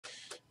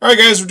All right,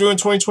 guys, we're doing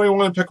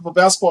 2021 Impeccable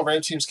Basketball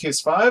Random Teams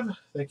Case 5.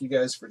 Thank you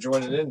guys for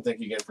joining in.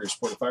 Thank you again for your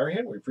support of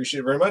Firehand. We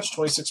appreciate it very much.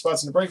 26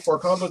 spots in the break, 4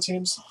 combo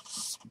teams.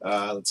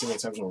 Let's see how many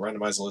times we'll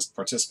randomize the list of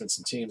participants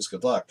and teams.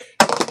 Good luck.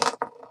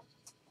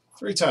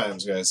 3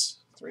 times, guys.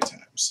 3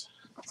 times.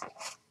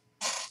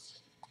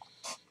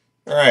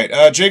 All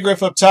right, J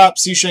Griff up top,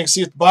 C Shank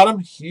C at the bottom.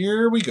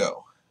 Here we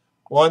go.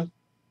 1,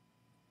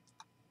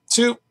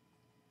 2,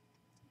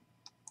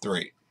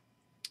 3.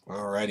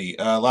 Alrighty,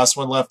 last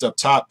one left up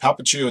top,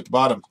 Palpachu at the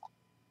bottom.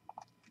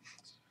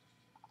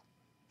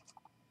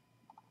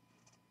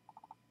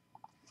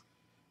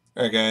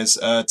 Alright, guys,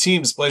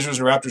 teams, Blazers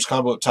and Raptors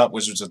combo up top,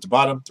 Wizards at the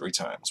bottom, 3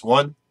 times.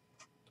 1,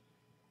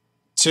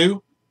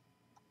 2,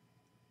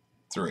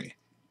 3.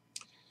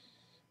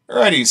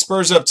 Alrighty,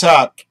 Spurs up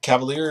top,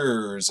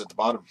 Cavaliers at the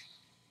bottom.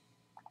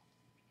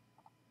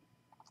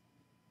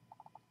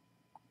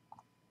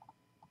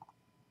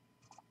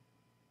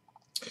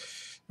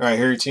 All right,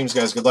 here are your teams,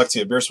 guys. Good luck to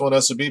you. Beerswell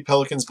and SOB,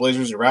 Pelicans,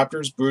 Blazers, and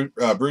Raptors.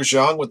 Bruce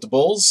Young with the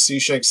Bulls. C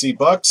Shank C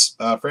Bucks.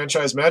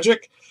 Franchise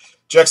Magic.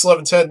 Jex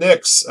 1110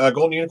 Knicks.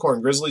 Golden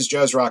Unicorn, Grizzlies,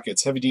 Jazz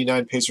Rockets. Heavy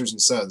D9 Pacers and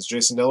Suns.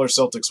 Jason Neller,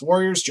 Celtics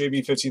Warriors.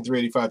 JB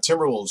 15385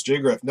 Timberwolves. J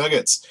Griff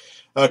Nuggets.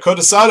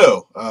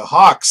 Codesado,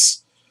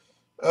 Hawks.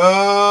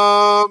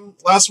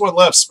 Last one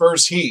left,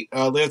 Spurs Heat.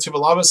 Leo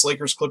Tubalamas,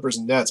 Lakers, Clippers,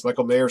 and Nets.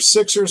 Michael Mayer,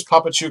 Sixers.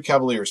 Papachu,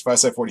 Cavaliers.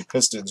 5side40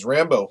 Pistons.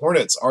 Rambo,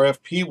 Hornets.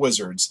 RFP,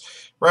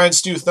 Wizards. Ryan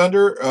Stu,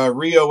 Thunder.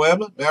 Rio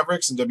M,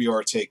 Mavericks, and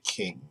WR Take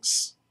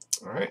Kings.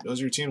 All right, those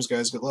are your teams,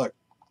 guys. Good luck.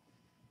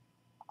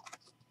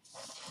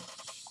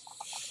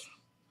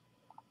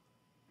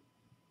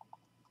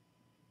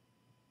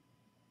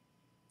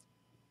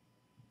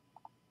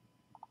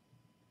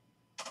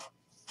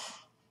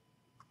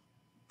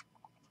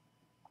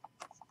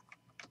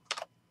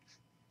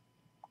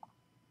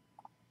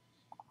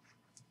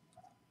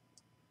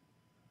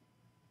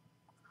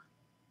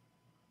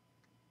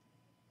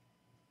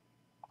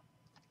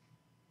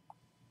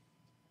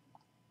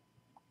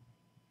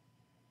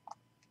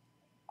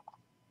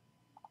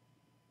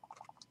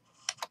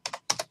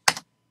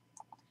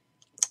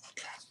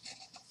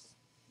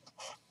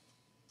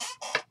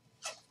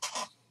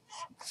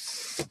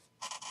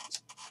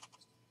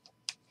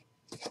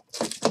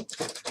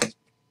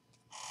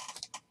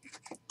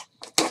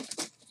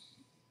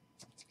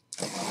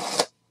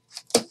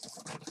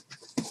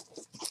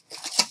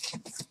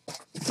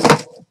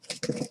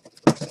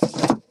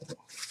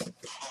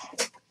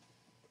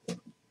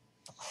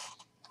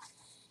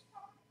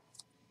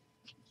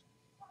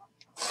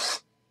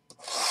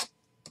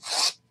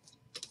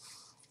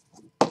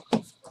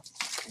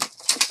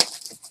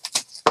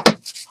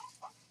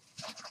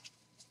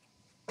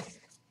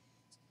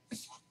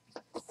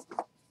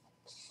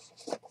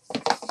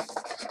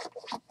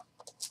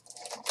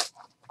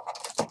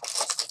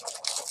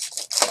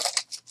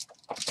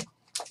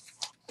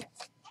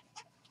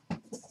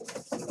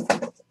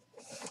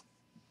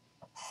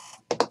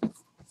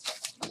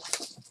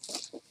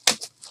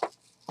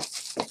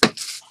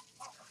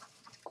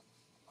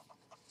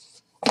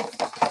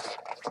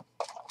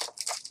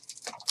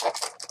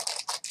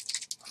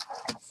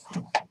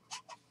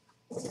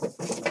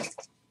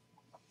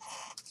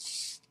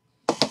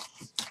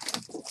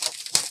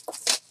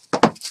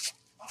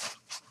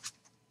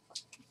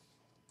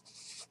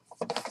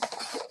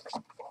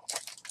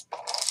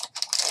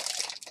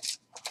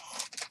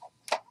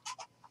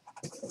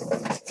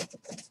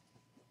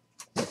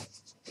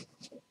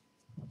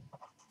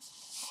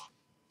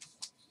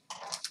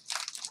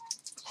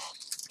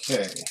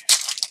 Okay.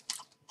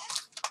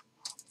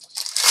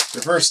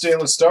 Your first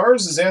Stainless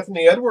Stars is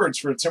Anthony Edwards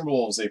for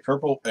Timberwolves, a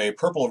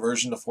purple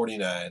version of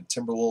 49.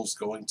 Timberwolves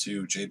going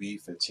to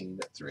JB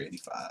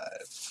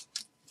 15385.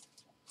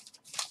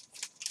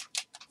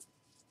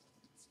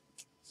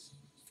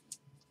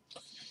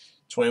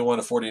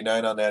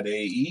 $21/49 on that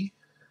AE.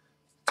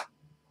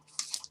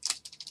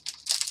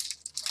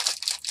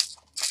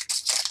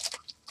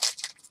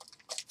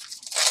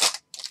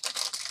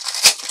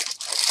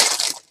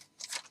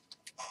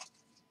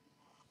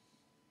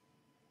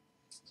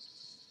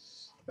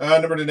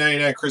 Number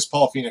 299, Chris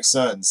Paul, Phoenix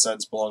Suns.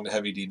 Suns belong to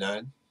Heavy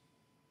D9.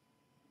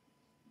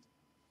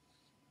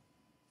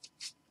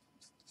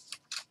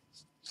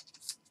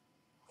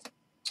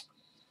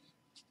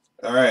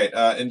 All right,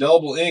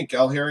 Indelible Ink,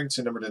 Al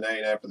Harrington, number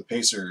 299 for the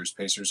Pacers.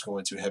 Pacers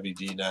going to Heavy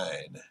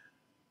D9.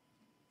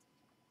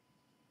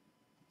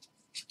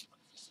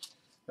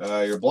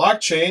 Your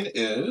blockchain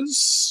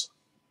is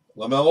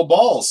LaMelo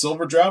Ball,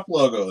 Silver Draft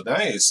logo.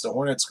 Nice. The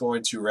Hornets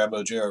going to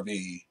Rambo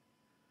JRV.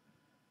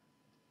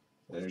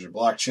 There's your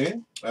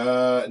blockchain.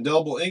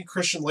 Indelible Ink,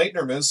 Christian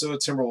Laettner, Minnesota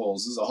Timberwolves.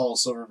 This is a Hall of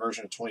Silver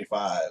version of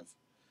 25.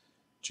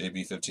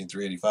 JB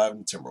 15385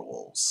 and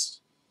Timberwolves.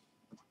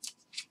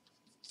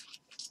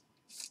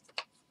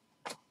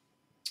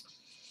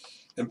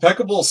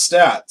 Impeccable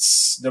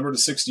Stats, number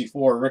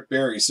 64, Rick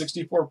Barry.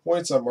 64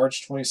 points on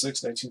March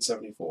 26,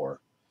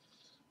 1974.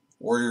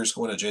 Warriors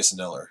going to Jason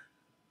Neller.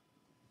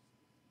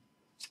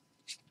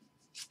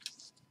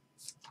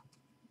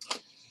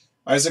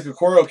 Isaac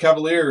Okoro,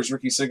 Cavaliers,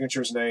 rookie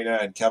signatures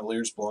 99.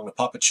 Cavaliers belong to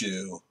Papa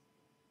Chew.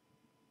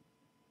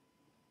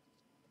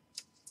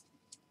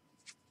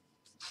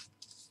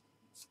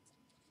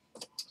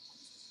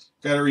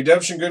 Got a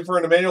redemption good for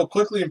an Emmanuel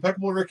Quickly,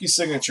 Impeccable rookie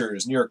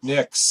signatures. New York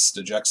Knicks,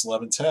 DeJex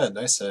 1110.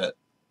 Nice hit.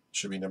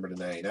 Should be numbered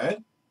to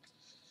 99.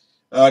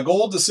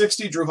 Gold to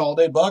 60, Drew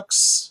Holiday,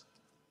 Bucks.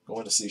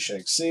 Going to C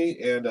Shank C.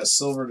 And a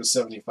silver to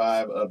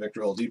 75 of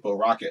Victor Oladipo,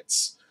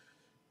 Rockets.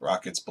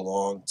 Rockets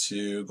belong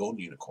to Golden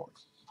Unicorn.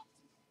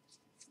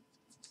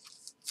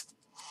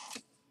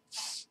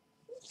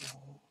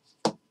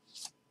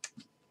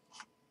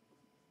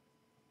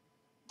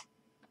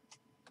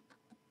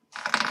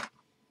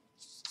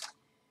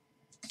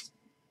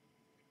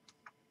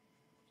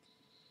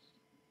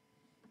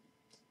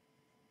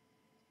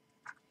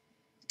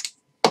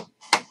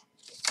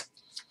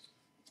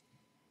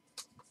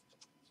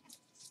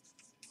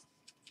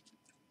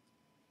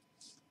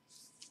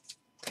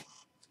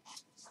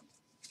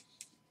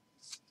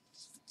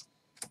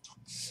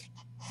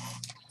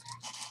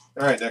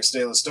 All right, next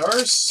Stainless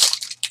Stars.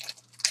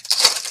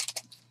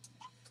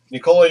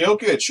 Nikola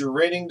Jokic, your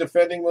reigning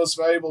defending most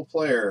valuable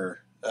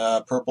player.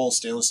 Purple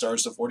Stainless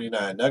Stars to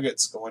 49.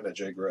 Nuggets going to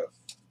Jay Griff.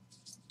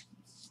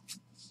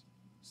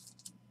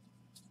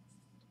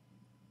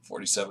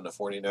 47 to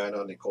 49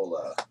 on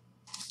Nikola.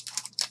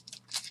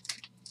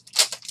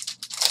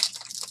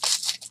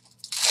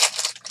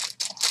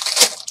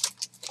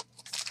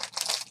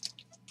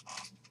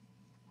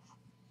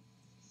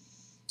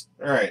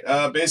 All right,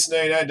 base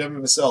 99,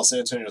 Devin Vassell, San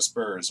Antonio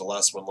Spurs, the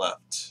last one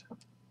left.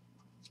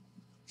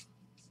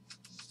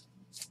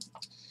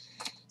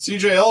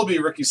 CJ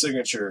Elby, rookie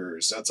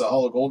signatures. That's a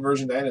Holo Gold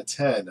version, 9 of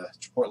 10.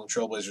 Portland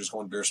Trailblazers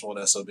going Beerus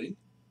 1 SOB.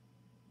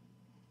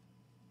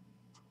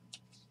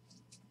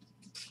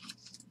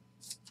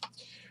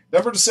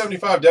 Number to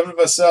 75, Devin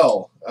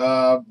Vassell,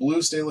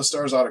 blue Stainless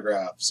Stars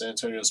autograph. San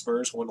Antonio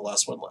Spurs going the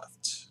last one left.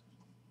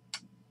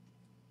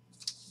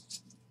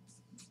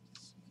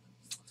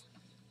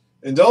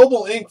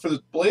 Indelible ink for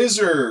the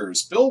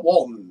Blazers. Bill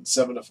Walton,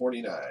 7 to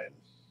 49.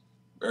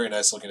 Very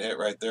nice looking hit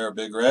right there.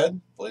 Big red.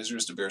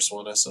 Blazers to Beerus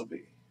 1 SOB.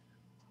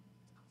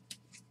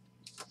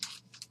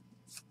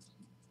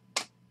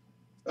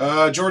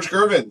 George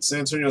Gervin, San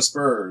Antonio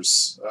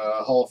Spurs.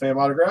 Hall of Fame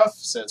autograph.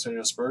 San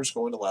Antonio Spurs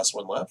going to last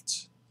one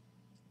left.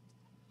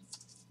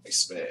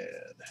 Nice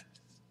man.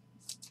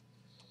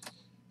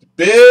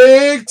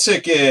 Big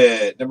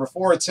ticket. Number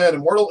 4 of 10.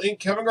 Immortal Ink,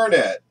 Kevin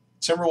Garnett.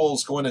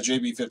 Timberwolves going to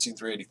JB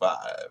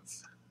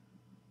 15385.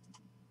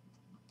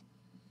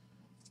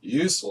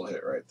 Useful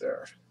hit right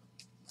there.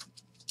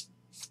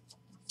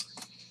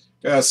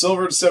 Got a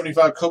silver to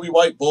 75 Kobe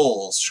White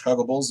Bulls.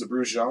 Chicago Bulls to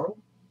Bruce Young.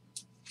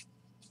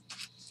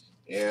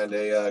 And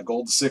a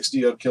gold to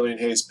 60 of Killian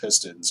Hayes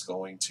Pistons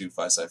going to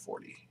Fisei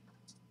 40.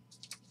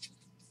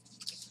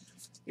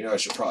 You know, I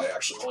should probably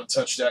actually go and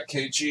touch that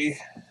KG.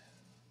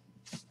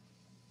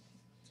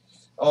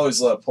 Always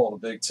love pulling a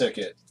big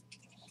ticket.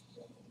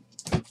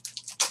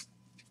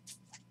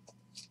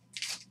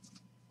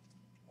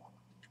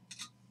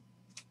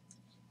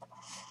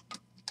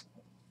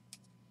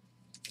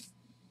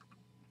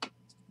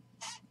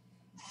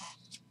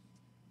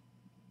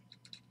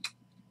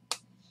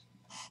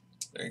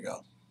 There you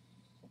go.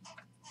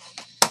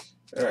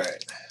 All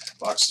right,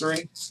 box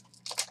 3.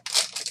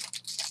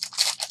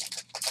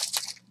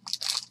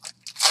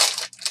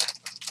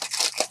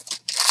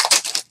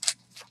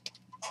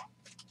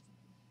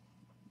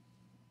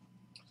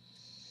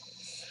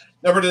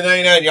 Number to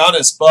 99,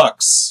 Giannis,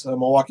 Bucks.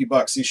 Milwaukee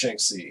Bucks, C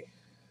Shank C.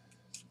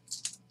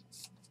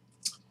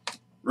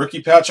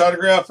 Rookie patch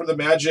autograph for the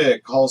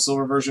Magic. Hall of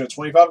Silver version of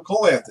 25 of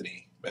Cole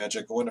Anthony.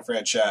 Magic going to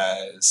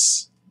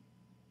franchise.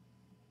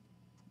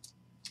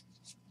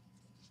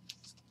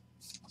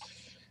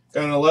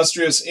 Got an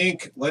illustrious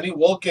ink, Lenny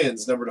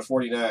Wilkins, number to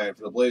 49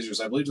 for the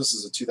Blazers. I believe this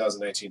is a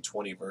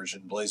 2019-20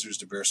 version. Blazers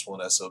to Beerus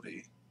 1 SOB.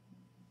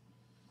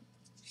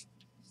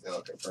 Now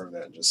I'll confirm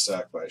that in just a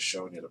sec by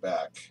showing you the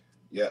back.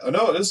 Yeah, oh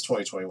no, it is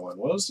 2021.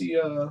 What was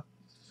the,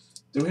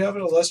 do we have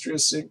an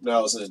illustrious ink? No,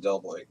 it was an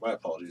indelible ink. My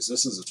apologies.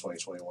 This is a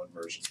 2021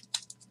 version.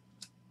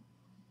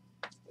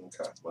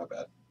 Okay, my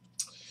bad.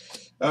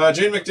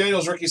 Jane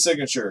McDaniels, rookie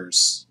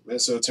signatures.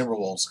 Minnesota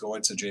Timberwolves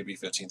going to JB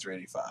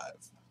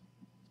 15385.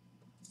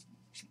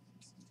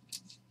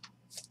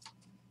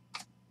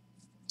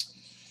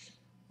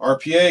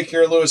 RPA,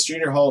 Kara Lewis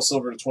Jr., Hall of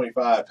Silver to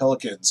 25.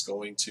 Pelicans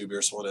going to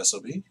Beerus 1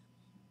 SOB.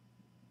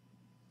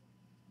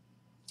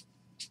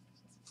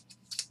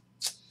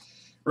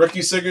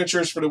 Rookie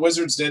signatures for the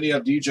Wizards, Danny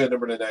Avdija,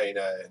 number to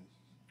 99.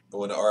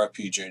 Going to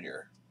RFP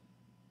Jr.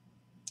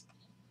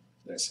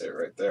 Nice hit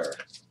right there.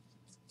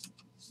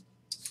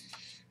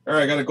 All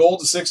right, got a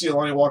gold to 60,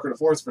 Lonnie Walker to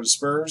 4th for the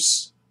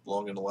Spurs.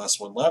 Belonging to the last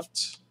one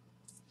left.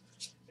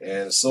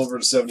 And a silver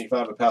to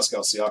 75 of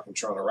Pascal Siakam,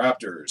 Toronto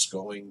Raptors,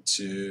 going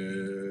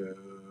to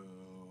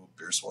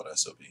Beerus 1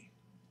 SOB.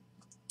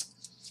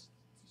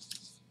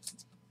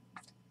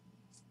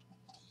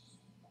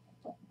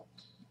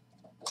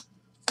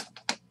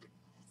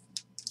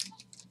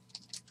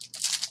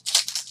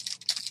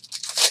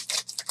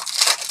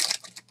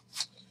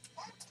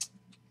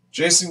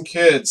 Jason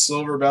Kidd,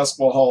 Silver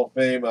Basketball Hall of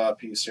Fame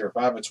piece here,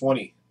 5 of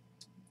 20.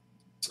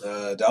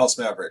 Dallas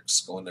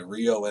Mavericks going to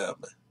Rio M.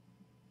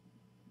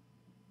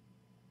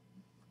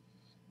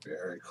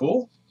 Very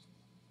cool.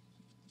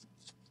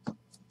 And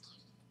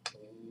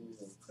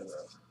put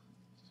a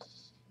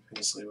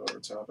pin sleeve over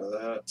top of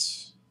that.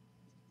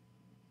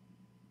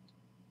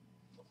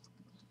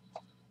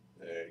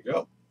 There you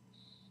go.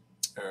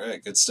 All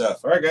right, good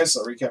stuff. All right, guys,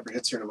 I'll recap your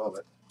hits here in a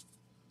moment.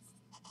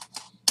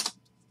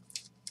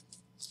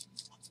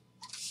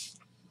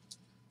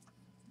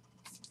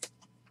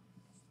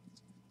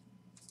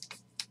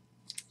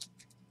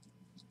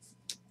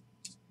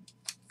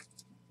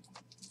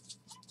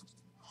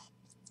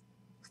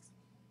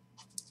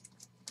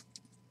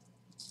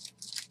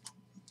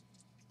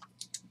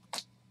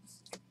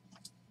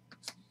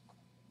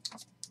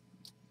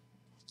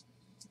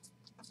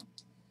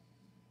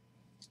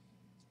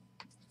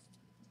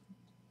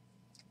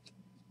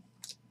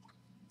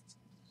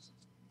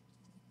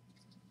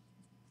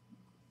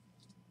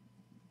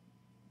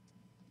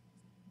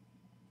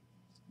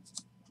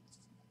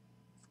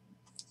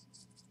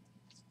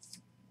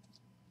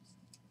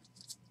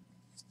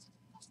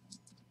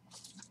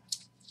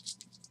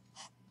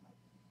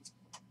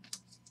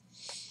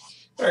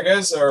 All right,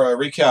 guys, our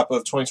recap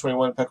of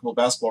 2021 Impeccable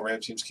Basketball Ram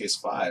Teams Case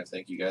 5.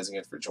 Thank you guys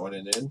again for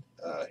joining in.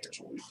 Here's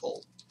what we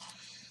pulled.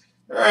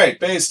 All right,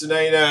 base to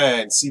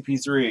 99,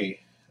 CP3,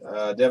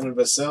 Devin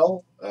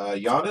Vassell,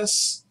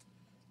 Giannis,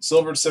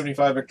 silver to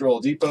 75, Victor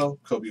Oladipo,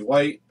 Kobe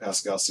White,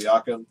 Pascal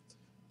Siakam,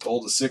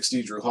 gold to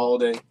 60, Drew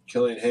Holiday,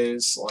 Killian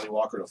Hayes, Lonnie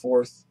Walker to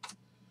 4th,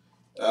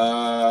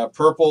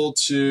 purple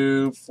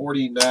to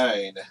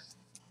 49,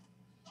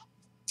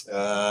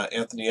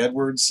 Anthony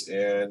Edwards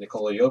and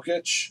Nikola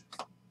Jokic.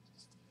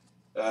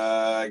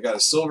 I got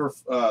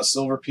a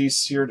silver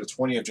piece here to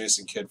 20 of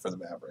Jason Kidd for the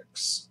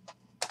Mavericks.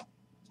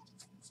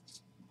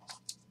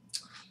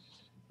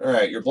 All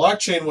right, your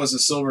blockchain was a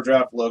silver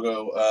draft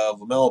logo of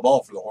LaMelo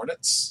Ball for the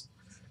Hornets.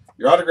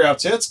 Your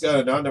autographed hits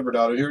got a non-numbered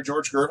auto here,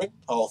 George Gervin,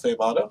 Hall of Fame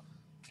auto.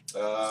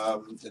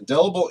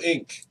 Indelible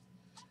ink,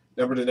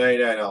 number to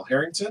 99, Al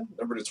Harrington,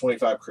 number to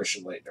 25,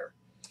 Christian Laettner.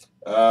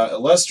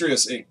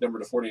 Illustrious ink, number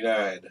to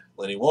 49,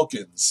 Lenny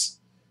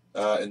Wilkins.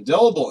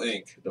 Indelible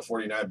ink to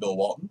 49, Bill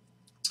Walton.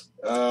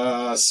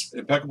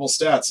 Impeccable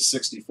stats to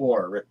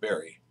 64, Rick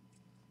Barry.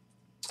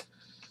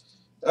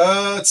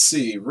 Let's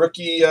see,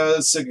 rookie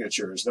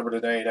signatures, number to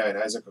 99,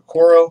 Isaac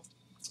Okoro,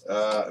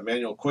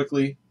 Emmanuel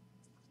Quickley,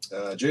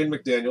 Jaden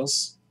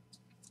McDaniels,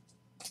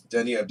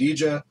 Denny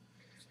Avdija,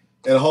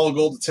 and a Hall of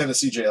Gold to 10 of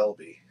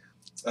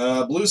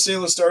CJLB. Blue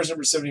Sailor Stars,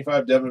 number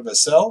 75, Devin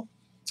Vassell.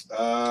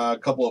 A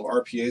couple of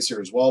RPAs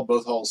here as well,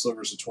 both Hall of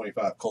Silvers to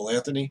 25, Cole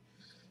Anthony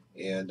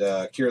and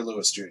Kira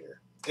Lewis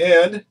Jr.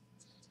 And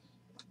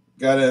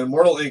got an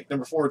Immortal Ink,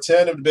 number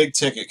 410 of the big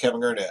ticket, Kevin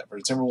Garnett for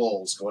the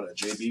Timberwolves, going to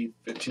JB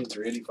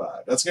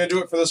 15385. That's going to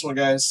do it for this one,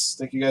 guys.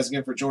 Thank you guys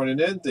again for joining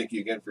in. Thank you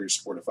again for your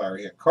support of Fire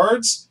Hand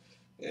Cards.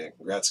 And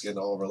congrats again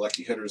to all of our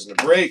lucky hitters in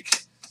the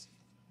break.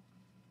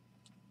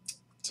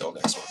 Until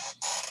next one.